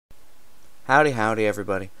Howdy,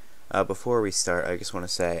 everybody. Before we start, I just want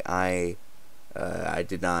to say I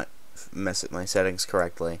did not mess with my settings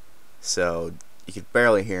correctly, so you could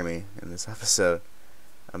barely hear me in this episode.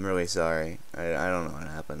 I'm really sorry. I don't know what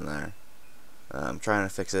happened there. I'm trying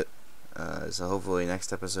to fix it, so hopefully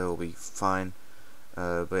next episode will be fine.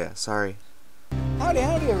 But yeah, sorry. Howdy,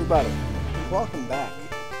 everybody. Welcome back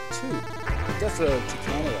to Death Road to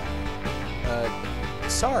Canada.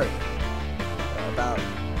 Sorry about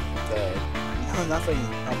the nothing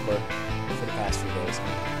upload for the past few days.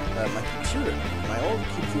 My computer, my old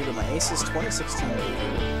computer, my Asus 2016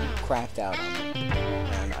 computer, crapped out on me,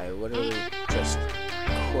 and I literally just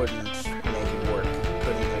couldn't make it work.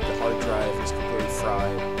 Couldn't make the hard drive was completely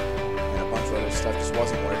fried, and a bunch of other stuff just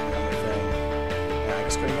wasn't working on the thing, and I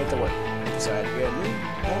just couldn't get it to work. So I had to get a new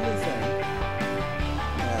only thing,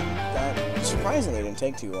 and that surprisingly didn't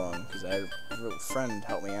take too long because I had a friend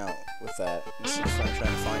help me out with that. This is friend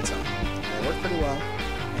trying to find something, and it worked pretty well.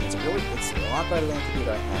 And it's a lot better than the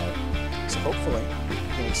computer I had. So hopefully you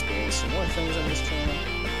can experience some more things on this channel,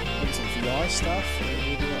 maybe some VR stuff.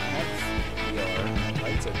 Maybe we don't have VR. I'd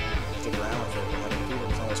like to dig around with it, but my computer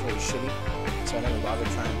was always really shitty, so I never bothered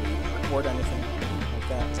trying to record anything like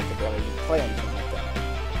that because I could barely even play anything like that.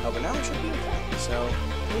 But now it should be okay. So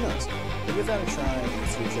who knows? We'll give that a try in the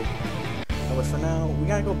future. But for now, we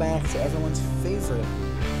gotta go back to everyone's favorite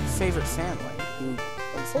family, who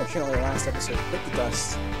unfortunately last episode bit the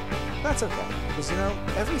dust. That's okay, because you know,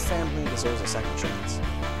 every family deserves a second chance.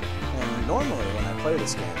 And normally when I play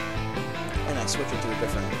this game, and I switch it to a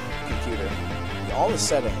different computer, all the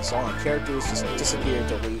settings, all my characters just disappear,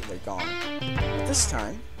 delete, they're gone. But this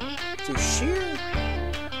time, to sheer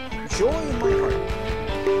joy in my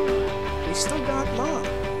heart, we still got Mom.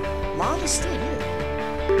 Mom is still here.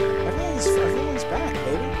 Everyone's back,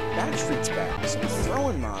 baby. Backstreet's back, so we're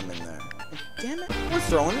throwing Mom in there. And damn it, we're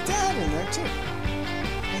throwing the Dad in there too.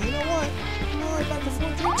 And you know what? I'm alright back to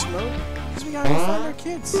full drinks mode, because we gotta go find our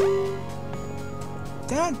kids.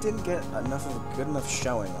 Dad didn't get enough of a good enough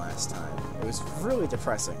showing last time. It was really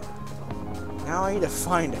depressing. Now I need to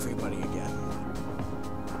find everybody again.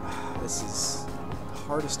 This is the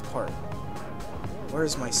hardest part.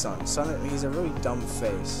 Where's my son? He's a really dumb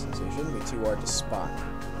face, so he shouldn't be too hard to spot.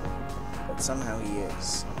 But somehow he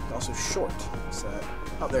is. He's also short, so...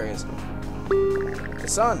 Oh, there he is. The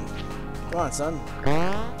son! Come on, son.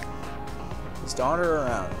 His daughter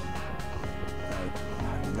around. I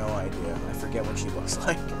have no idea. I forget what she looks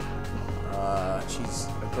like. She's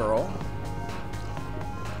a girl.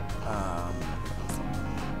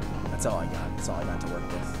 That's all I got. That's all I got to work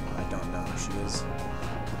with. I don't know who she is.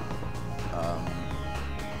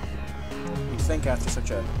 You'd think after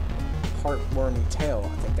such a heartwarming tale,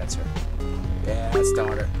 I think that's her. Yeah, that's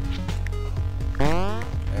daughter.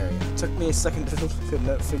 There you go. It took me a second to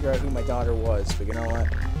figure out who my daughter was, but you know what?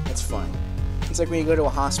 That's fine. It's like when you go to a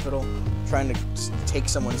hospital, trying to take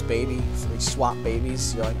someone's baby, so swap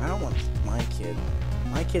babies, you're like, I don't want my kid.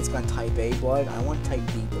 My kid's got type A blood, I want type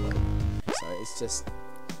B blood. So it's just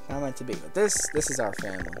kind of meant to be. But this is our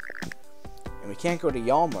family. And we can't go to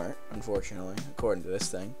Walmart, unfortunately, according to this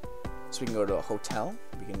thing. So we can go to a hotel,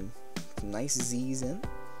 we can get some nice Z's in,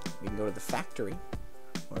 we can go to the factory,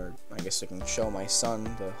 or I guess I can show my son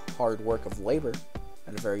the hard work of labor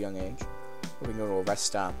at a very young age, or we can go to a rest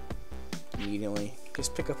stop immediately,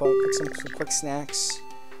 just pick some quick snacks,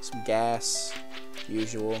 some gas,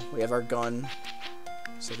 usual. We have our gun,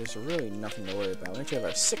 so there's really nothing to worry about. We actually have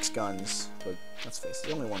our 6 guns, but let's face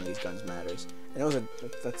it, only one of these guns matters. And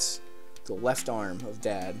that's the left arm of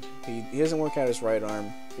Dad. He doesn't work out his right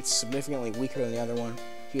arm. It's significantly weaker than the other one.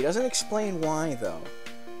 He doesn't explain why though.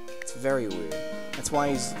 It's very weird. That's why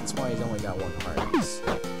he's only got one heart. He's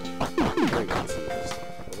very confused.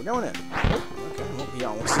 But we're going in. Okay. Well, he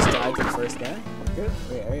almost just died to the first guy. Good.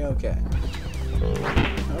 Are you okay?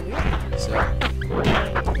 Okay. So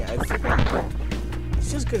yeah,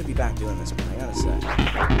 it's just good to be back doing this, man. I gotta say.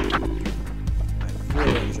 I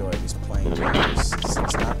really enjoy just playing games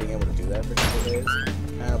since not being able to do that for a couple days.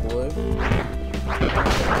 Kind of blue.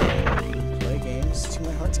 Play games to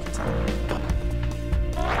my heart's content.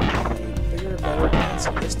 Bigger, better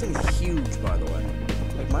console. This thing's huge, by the way.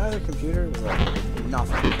 Like my other computer was like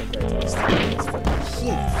nothing compared to this thing. It's fucking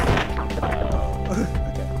huge.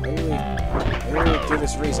 Okay, maybe we do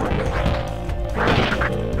this reasonably.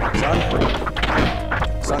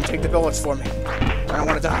 Son, take the bullets for me. I don't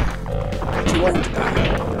want to die. I'm too old to die.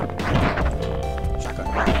 Shotgun.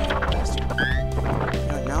 Bastard.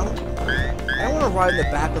 Now, I don't want to ride in the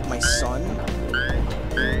back with my son.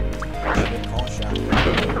 Call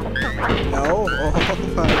shotgun. No? Oh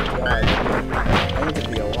my god. I need to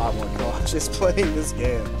be a lot more cautious playing this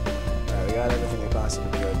game. Alright, we got everything we possibly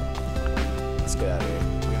could. Let's get out of here.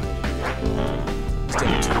 We don't need to be here. Let's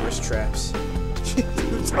take tourist traps.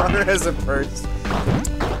 Your daughter has a purse.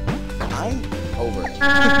 I'm over it.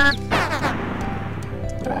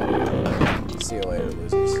 See you later,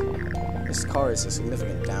 losers. This car is a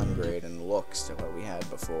significant downgrade in looks to what we had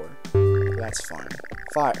before. That's fine.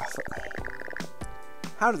 Fire.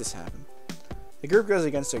 How did this happen? The group goes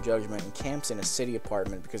against their judgment and camps in a city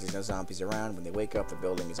apartment because there's no zombies around. When they wake up, the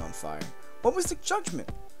building is on fire. What was the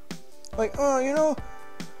judgment? Like, oh, you know,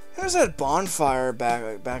 there's that bonfire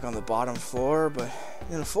back on the bottom floor, but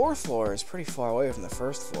the 4th floor is pretty far away from the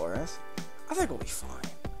 1st floor. I think we'll be fine.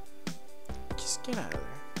 Just get out of there.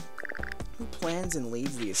 Who plans and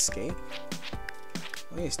leads the escape?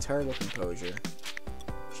 Well, he has terrible composure.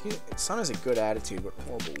 Son has a good attitude, but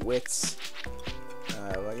horrible wits.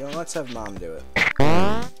 Well, you know, let's have Mom do it.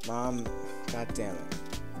 Mom, god damn it.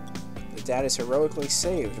 The dad is heroically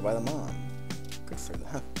saved by the mom. Good for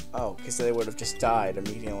them. Oh, because they would have just died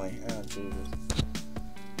immediately. Oh, Jesus.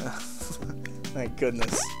 Thank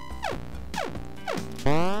goodness.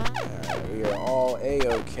 Alright, we are all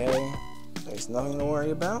A-okay. There's nothing to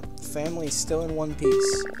worry about. The family is still in one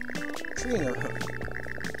piece. Treating her.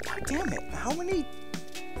 God damn it. How many?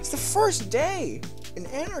 It's the first day! And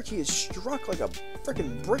anarchy is struck like a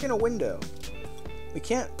freaking brick in a window. We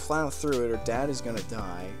can't plow through it or Dad is gonna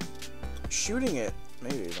die. Shooting it,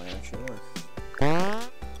 maybe it might actually work.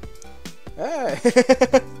 Hey!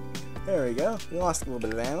 There we go. We lost a little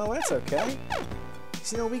bit of ammo, that's okay.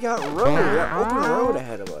 You know, we got open road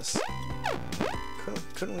ahead of us.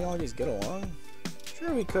 Couldn't we all just get along?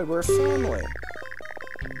 Sure we could, we're a family.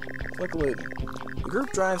 Click looting. The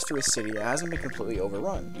group drives through a city that hasn't been completely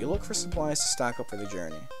overrun. You look for supplies to stock up for the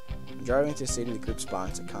journey. When driving into the city, the group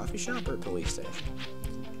spots a coffee shop or a police station.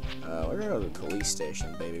 We're gonna go to the police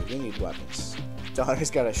station, baby. We need weapons. Daughter's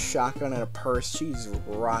got a shotgun and a purse. She's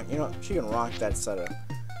rock. You know, she can rock that setup.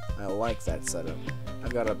 I like that setup.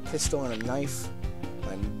 I've got a pistol and a knife.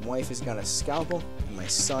 My wife has got a scalpel, and my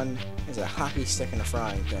son has a hockey stick and a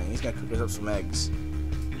frying pan. He's gonna cook us up some eggs.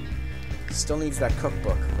 Still needs that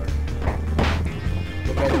cookbook, but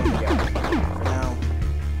we'll get it together. For now,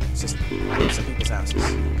 let's just go to some people's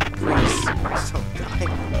houses. Please, don't die.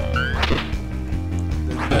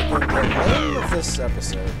 The aim of this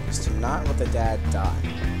episode is to not let the dad die.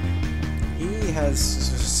 He has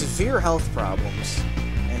severe health problems,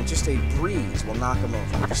 and just a breeze will knock him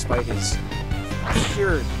over, despite his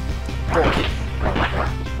pure bulk.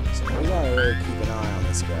 So we gotta really keep an eye on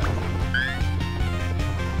this guy.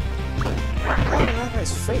 Look at that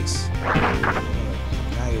guy's face.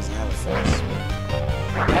 Now he doesn't have a face.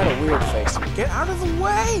 He had a weird face. Get out of the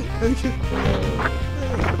way! What are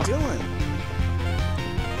you doing?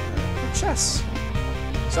 Chess.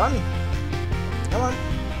 Son, come on.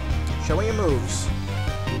 Show me your moves.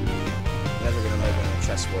 Never gonna make it in the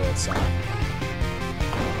chess world, son.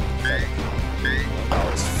 Oh,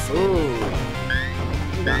 it's food.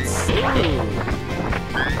 We got food.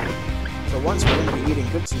 For once, we're gonna be eating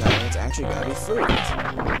good tonight, and it's actually gonna be food.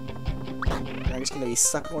 We're not just gonna be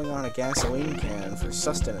suckling on a gasoline can for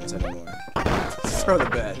sustenance anymore. Throw the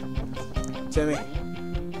bed. Timmy,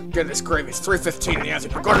 get this gravy. It's 3:15 in the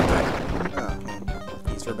afternoon. Go to bed. Oh,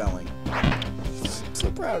 he's rebelling. I'm so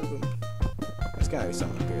proud of him. There's gotta be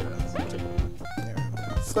something here, though. There we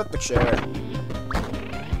go. Flip the chair.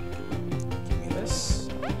 Give me this.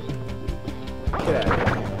 Get out of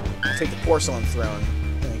here. I'll take the porcelain throne.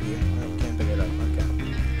 Thank you. I can't pick it up. Okay.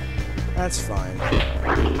 That's fine.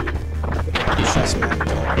 Chess master.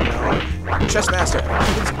 No. Chess master.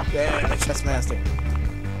 Yeah, chess master.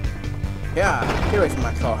 Yeah, get away from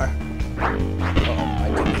my car. Oh, I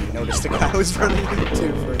didn't even notice the guy was running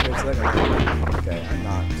into for a good second. Okay, I'm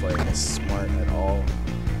not playing this smart at all.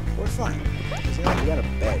 We're fine. Because, you know, we got a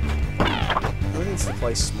bed. Who needs to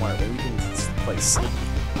play smart? Maybe we can play sleep.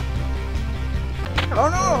 Oh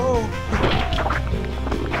no!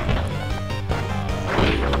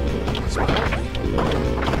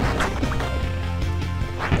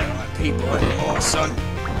 Don't want people anymore, son.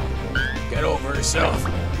 Get over yourself.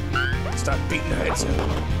 Stop beating their heads in.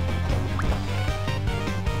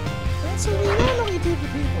 That's what we normally do to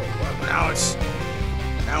people. Well,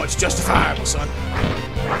 now it's justifiable, son.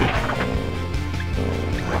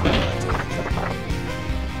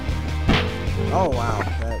 Oh wow,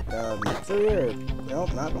 that through here.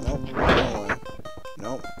 Nope,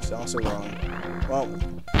 nope. It's also wrong. Well,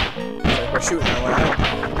 looks like we're shooting our way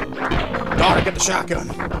out. Daughter, get the shotgun.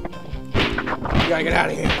 You gotta get out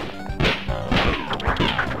of here. Oh,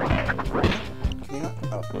 yeah,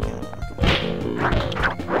 okay.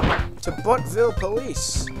 To Buttville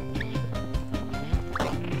Police.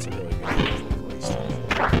 That's a really good name.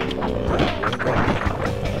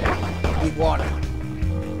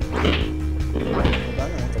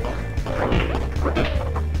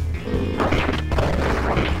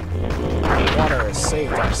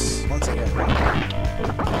 this once again.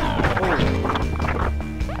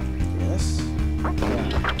 This?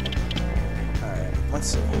 Yeah. Alright, let's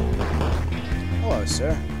see. Hello,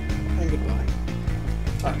 sir. And goodbye.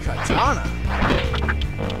 A katana!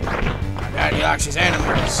 My daddy likes his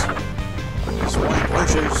animals. His one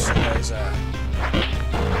punches and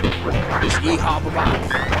his yeehaw bop.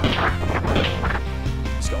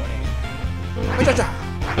 Let's go in.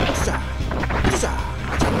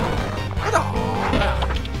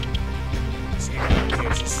 See,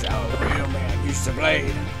 here's just how a real man used to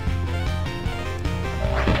blade.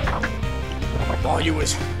 While you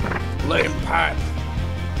was laying pipe,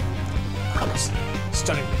 I was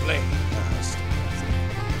studying the blade.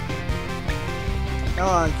 Come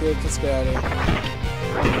on, kid, let's get out of here.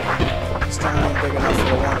 This town ain't big enough for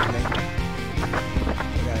the one of me.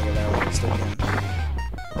 We gotta get out of here, still can.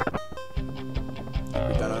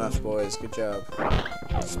 We've done enough, boys. Good job.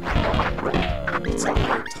 It's like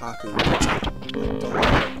otaku. I don't know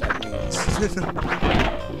what that means.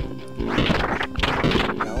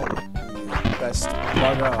 No, you best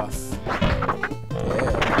bug off.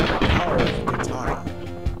 Yeah, power of the katana.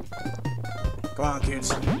 Come on, kids.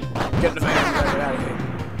 Get in the van, we gotta get out of here.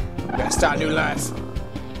 We gotta start a new life.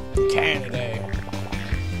 We can today.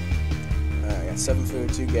 Alright, I got 7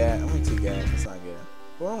 food, 2 gas. Only 2 gas, that's not good.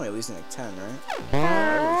 We're only losing like 10, right?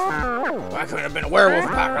 Why couldn't have been a werewolf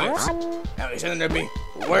apocalypse? Now he's in there be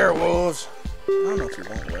werewolves. I don't know if you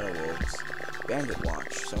want werewolves. Bandit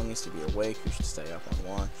watch. Someone needs to be awake. You should stay up on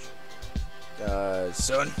watch.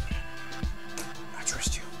 Son. I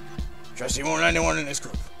trust you. Trust you more than anyone in this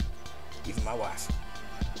group. Even my wife.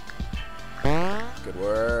 Good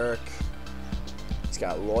work. He's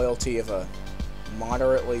got loyalty of a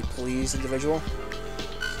moderately pleased individual.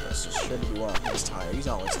 So this is sure to be well. He's tired. He's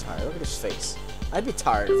always tired. Look at his face. I'd be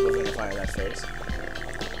tired of living if I had that face.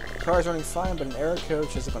 The car's running fine, but an error code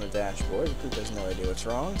shows up on the dashboard. The group has no idea what's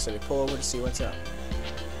wrong, so they pull over to see what's up.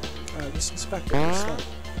 Just inspect it. It's fine.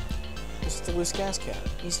 Just a loose gas cap.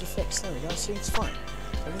 Easy to fix. There we go. See, it's fine.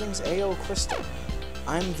 Everything's A.O. crystal.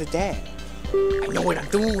 I'm the dad. I know what I'm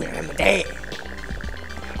doing. I'm the dad.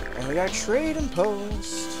 And we got a trading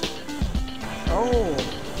post. Oh.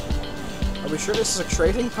 Are we sure this is a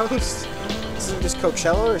trading post? This isn't just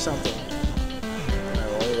Coachella or something. Alright,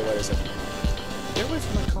 well, either way, is it? Get away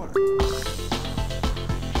from my car.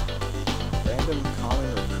 Random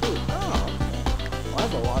common recruit. Oh. Well, I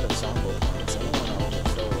have a lot of zombie points. I don't want to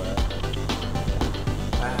overfill that.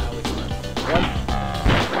 We can. Yep.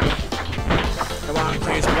 Come on,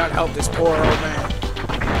 kids. We gotta help this poor old man.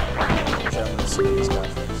 Gentlemen, see what he's got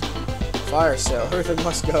first. Fire sale. Everything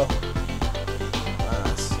must go.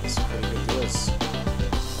 That's pretty good deals. I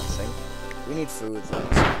think. We need food, though, so we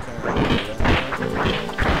can't really do that.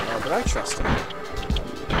 Oh, but I trust him.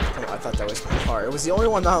 Oh, I thought that was my car. It was the only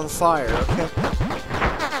one not on fire, okay?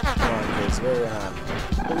 Come on, kids.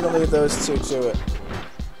 We're gonna leave those two to it.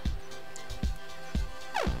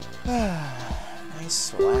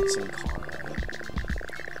 Nice, relaxing car, right?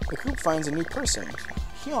 The group finds a new person.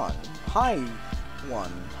 Hyun. Hi,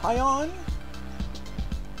 one. Hyun?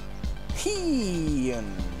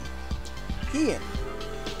 Hyun.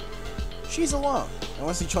 She's alone and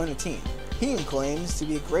wants to join the team. Hyun claims to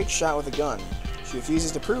be a great shot with a gun. She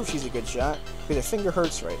refuses to prove she's a good shot because her finger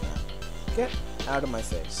hurts right now. Get out of my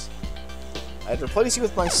face. I'd replace you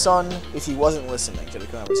with my son if he wasn't listening to the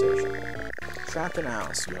conversation. Trapped in a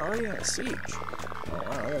house. You're already in a siege. Oh,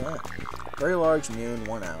 wow, look at that. Very large immune,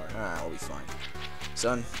 1 hour. We'll be fine.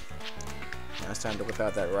 Son, now it's time to whip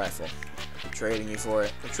out that rifle. I'm trading you for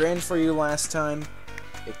it. I traded for you last time.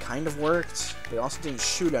 It kind of worked. They also didn't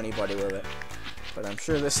shoot anybody with it. But I'm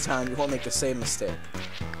sure this time you won't make the same mistake.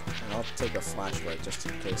 And I'll take a flashlight just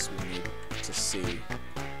in case we need to see.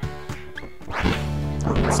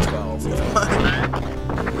 Oh, it's 12.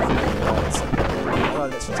 Oh,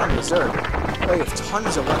 that's on reserve. Oh, you have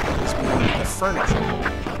tons of weapons being the furniture. You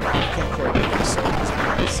can't carry big swords.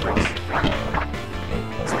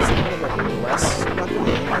 So it's a little bit less weapon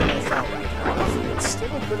than I thought we'd have. It's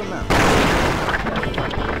still a good amount.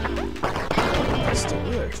 We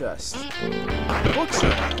are just books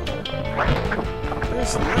around.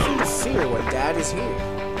 There's nothing to fear when Dad is here.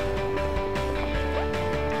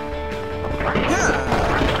 Yeah.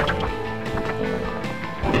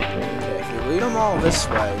 Okay, if you lead them all this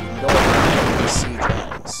way, you can go around and see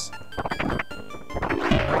dragons.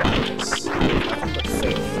 It's nothing but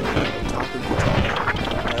faith. Otaku katana.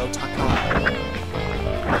 Otaka.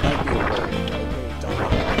 That might be a word. I really don't know.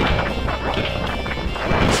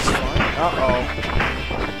 This is fun. Uh-oh.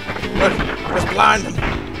 Look, let's blind them.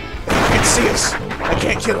 They can't see us. They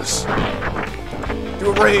can't kill us. Do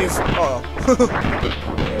a rave. Uh-oh.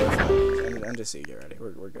 to see. Get ready.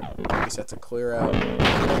 We're good. We just have to clear out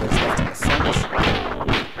whatever's left in the front.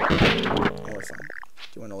 And we're fine.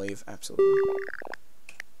 Do you want to leave? Absolutely.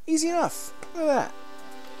 Easy enough. Look at that.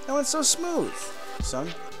 That went so smooth. Son,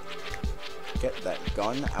 get that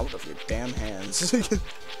gun out of your damn hands.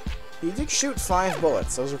 He did shoot 5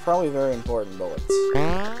 bullets. Those are probably very important bullets.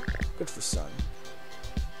 Good for Son.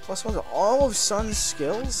 Plus one to all of Son's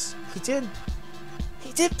skills. He did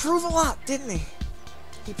prove a lot, didn't he?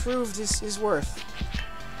 He proved his worth.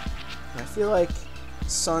 And I feel like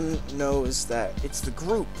Son knows that it's the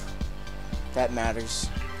group that matters.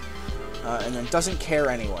 And then doesn't care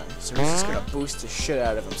anyway. So he's just gonna boost the shit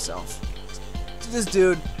out of himself. This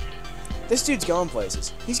dude's going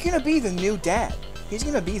places. He's gonna be the new dad. He's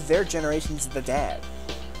gonna be their generation's the dad.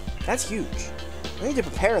 That's huge. We need to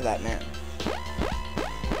prepare that man.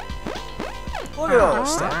 Look at all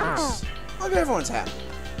those stackers. Look, everyone's happy.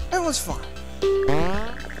 Everyone's fine.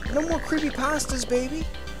 No more creepy pastas, baby.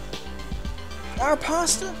 Our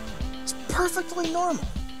pasta is perfectly normal.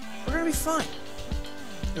 We're gonna be fine.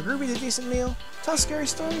 The Ruby's a decent meal. Tell scary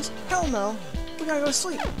stories? Hell no. We gotta go to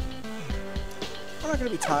sleep. We're not gonna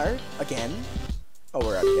be tired. Again. Oh,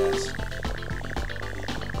 we're out of gas.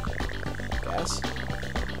 Gas?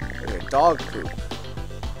 Okay, dog poop.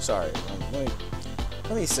 Sorry.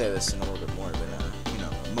 Let me say this in a little bit more of an,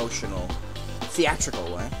 emotional,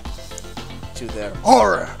 theatrical way. To their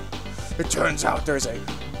horror, it turns out there's a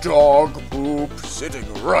dog poop sitting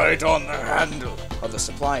right on the handle of the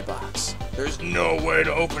supply box. There's no way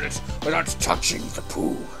to open it without touching the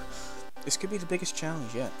poo. This could be the biggest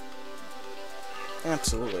challenge yet.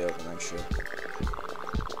 Absolutely open that shit.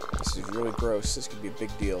 This is really gross. This could be a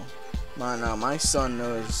big deal. My son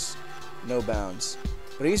knows no bounds.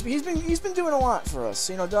 But he's been doing a lot for us.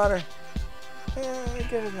 You know, daughter.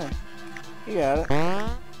 Get in there. You got it.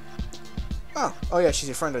 Oh yeah, she's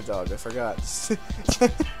a friend of dog. I forgot.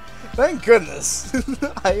 Thank goodness.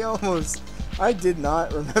 I did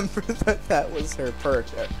not remember that was her perk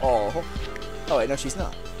at all. Oh wait, no, she's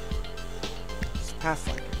not. She's a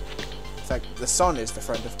Pathfinder. In fact, the son is the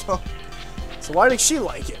friend of dog. So why did she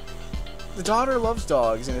like it? The daughter loves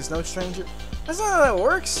dogs and is no stranger. That's not how that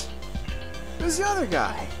works. It was the other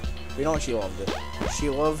guy. You know what she loved it? She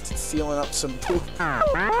loved feeling up some poop. We're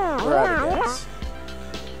out of gas.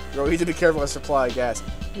 Bro, you need to be careful with supply of gas.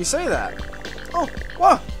 You say that. Oh,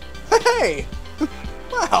 whoa! Hey!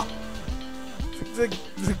 Wow! The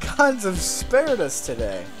gods have spared us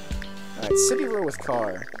today. Alright, city road with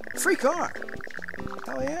car. Free car!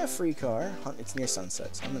 Hell yeah, free car. It's near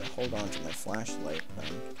sunset, so I'm gonna hold on to my flashlight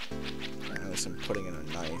thing. I notice I'm putting in a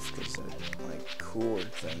knife, because my cooler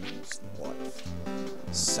thing is what?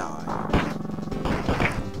 Sigh.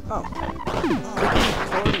 Oh,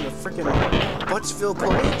 calling the freaking Buttsville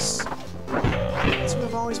police. That's what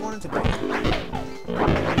I've always wanted to be.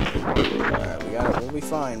 Alright, we'll be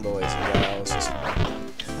fine, boys and gals. Just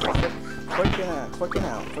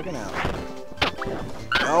quicken out.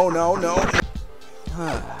 No.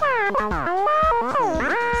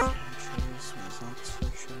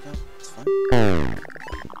 It's fine.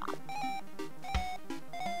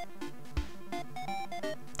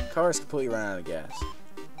 Car is completely run out of gas.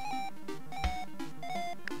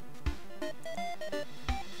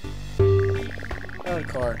 Our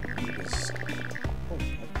car is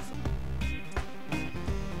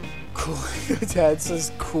cool. Dad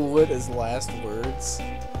says cool it as last words.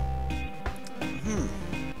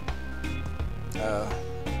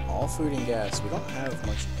 All food and gas. We don't have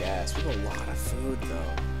much gas. We have a lot of food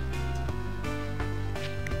though.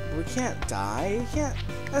 We can't die. We can't.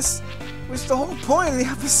 Which the whole point of the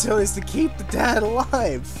episode is to keep the dad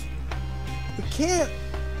alive. We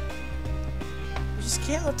just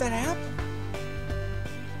can't let that happen.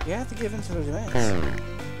 You have to give in to the demands.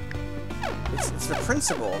 It's the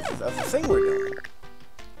principle of the thing we're doing.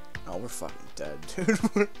 Oh, we're fucking dead,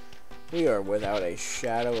 dude. We are without a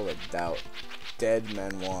shadow of a doubt. Dead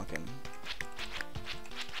men walking.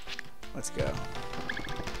 Let's go.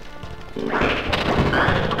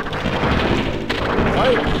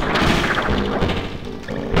 Fight!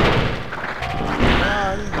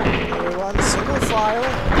 Everyone, single file.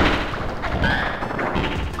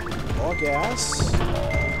 More gas.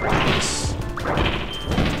 Nice.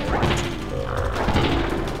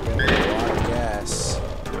 Getting a lot of gas.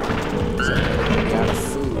 Getting out of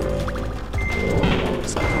food.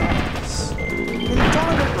 Some gas. And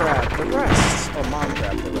daughter grabbed the rest. Oh, mom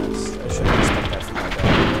grabbed the rest. I shouldn't expect that from my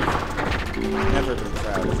daughter. Never been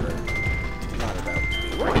proud of her. Not about to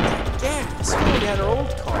be. Look at that gas. We already had our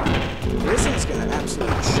old car. This thing's gonna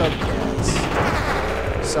absolutely chug gas.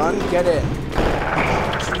 Son, get in.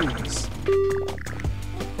 Jeez.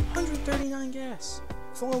 100 $139 gas.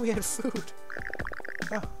 If only we had food.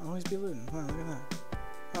 Oh, I'll always be looting. Wow, look at that.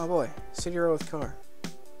 Oh boy, city road with car.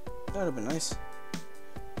 That would have been nice.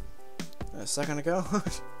 A second ago.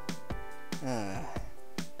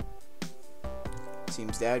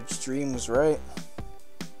 Seems Dad's dream was right.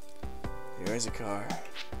 There is a car.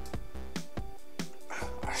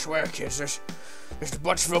 I swear, kids, there's a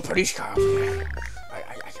bunch of police cars here.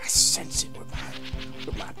 I sense it with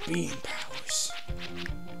my being powers.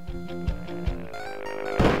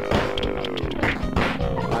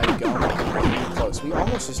 My God, close. We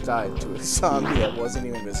almost just died to a zombie that wasn't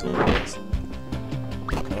even visible to us.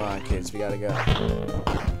 Come on, kids, we gotta go.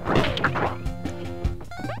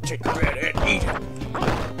 Take the bread and eat it.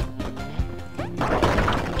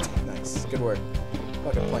 Nice, good work.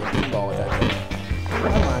 Fucking playing pinball with that thing.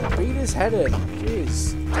 Come on, beat his head in.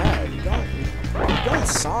 Jeez, Dad, you're going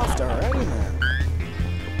soft already, man.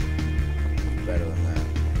 Better than that.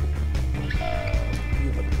 You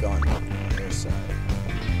have a gun on your side.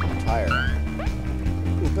 Tire.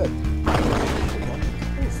 Ooh, good. Ooh,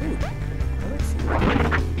 food. I like food.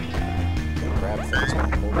 Gonna grab things and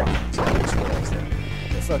hold on. So I just realized that.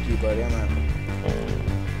 Hey, fuck you, buddy. I'm out.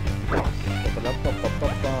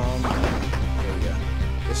 There you go.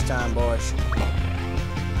 This time, boys.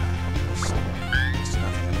 There's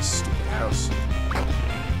nothing in this stupid house.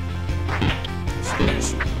 We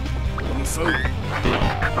need food.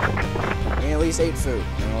 We need at least 8 food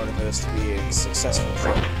in order for this to be a successful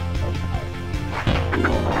trip. Oh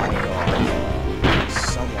my God.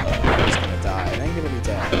 Someone is gonna die. It ain't gonna be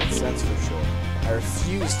Dad. That's for sure. I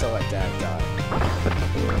refuse to let Dad die.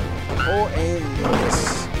 The whole aim of this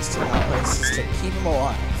is to keep him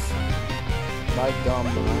alive. By gum,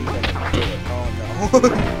 I'm gonna do it. Oh no.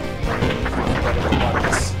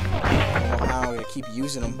 I don't know how I'm gonna keep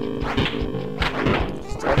using them.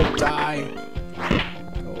 Just let him die.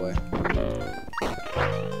 Go away.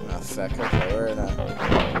 Oh, feck. Okay, we're in a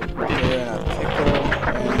pickle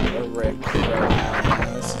and a Rick right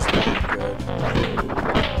now. This is not good.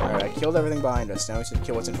 Alright, I killed everything behind us. Now we should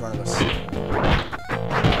kill what's in front of us.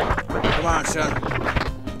 Come on, son.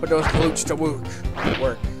 Put those glutes to work.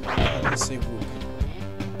 Let's see, work.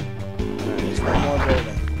 Alright, there's one more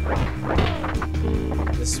building.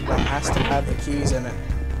 This one has to have the keys in it.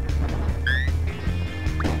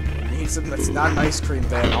 We need something that's not an ice cream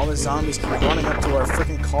van. All the zombies keep running up to our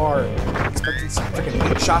freaking car, expecting some freaking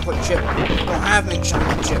mint chocolate chip. We don't have mint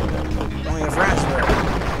chocolate chip. We only have raspberry.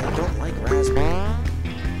 I don't like raspberry.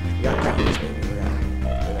 We got keys, baby.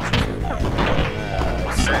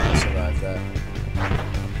 Survive that.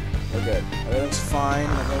 We're good. Everything's fine.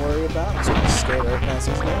 Nothing to worry about. I'm just gonna skate right past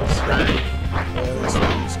these guys. Everything's fine.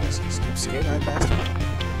 I'm just gonna keep skating right past them.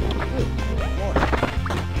 Ooh, more.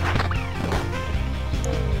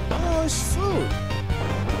 Oh, there's food.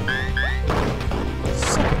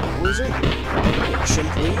 Suck, loser.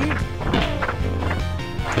 Chimp lead.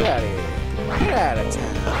 Get out of here. Get out of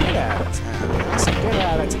town. Get out of town. I said get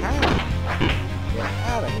out of town. Get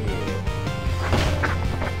out of here.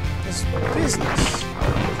 This business.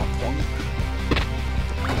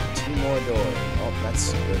 2 more doors. Oh, that's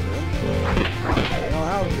a good room.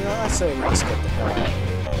 I say we just get the hell out of here.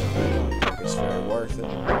 I don't think it's very worth it.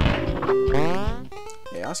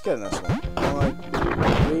 Yeah, let's get in this one.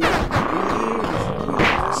 We need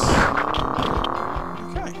this.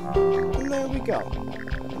 Okay. And there we go.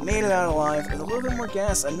 We made it out alive with a little bit more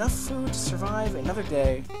gas, enough food to survive another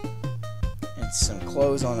day, and some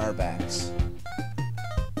clothes on our backs.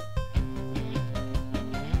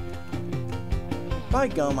 By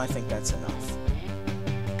gum, I think that's enough.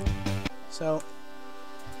 So,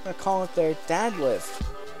 I'm gonna call it there. Dad lived.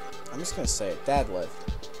 I'm just gonna say it. Dad lived.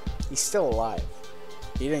 He's still alive.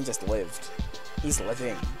 He didn't just lived. He's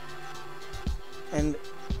living. And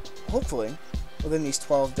hopefully, within these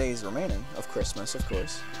 12 days remaining of Christmas, of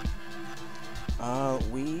course,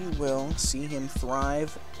 we will see him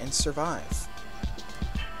thrive and survive.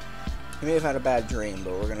 He may have had a bad dream,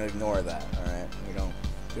 but we're gonna ignore that. All right?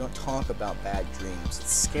 We don't talk about bad dreams. It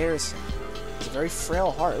scares him. It's a very frail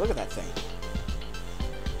heart. Look at that thing.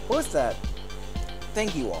 With that,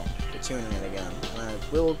 thank you all for tuning in again. I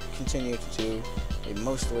will continue to do a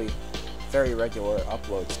mostly very regular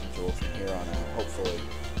upload schedule from here on out, hopefully.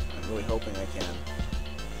 I'm really hoping I can.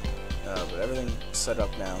 But everything's set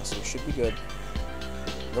up now, so it should be good.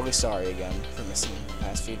 Really sorry again for missing the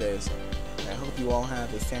past few days. And I hope you all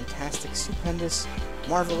have a fantastic, stupendous,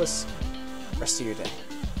 marvelous rest of your day.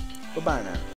 Goodbye now.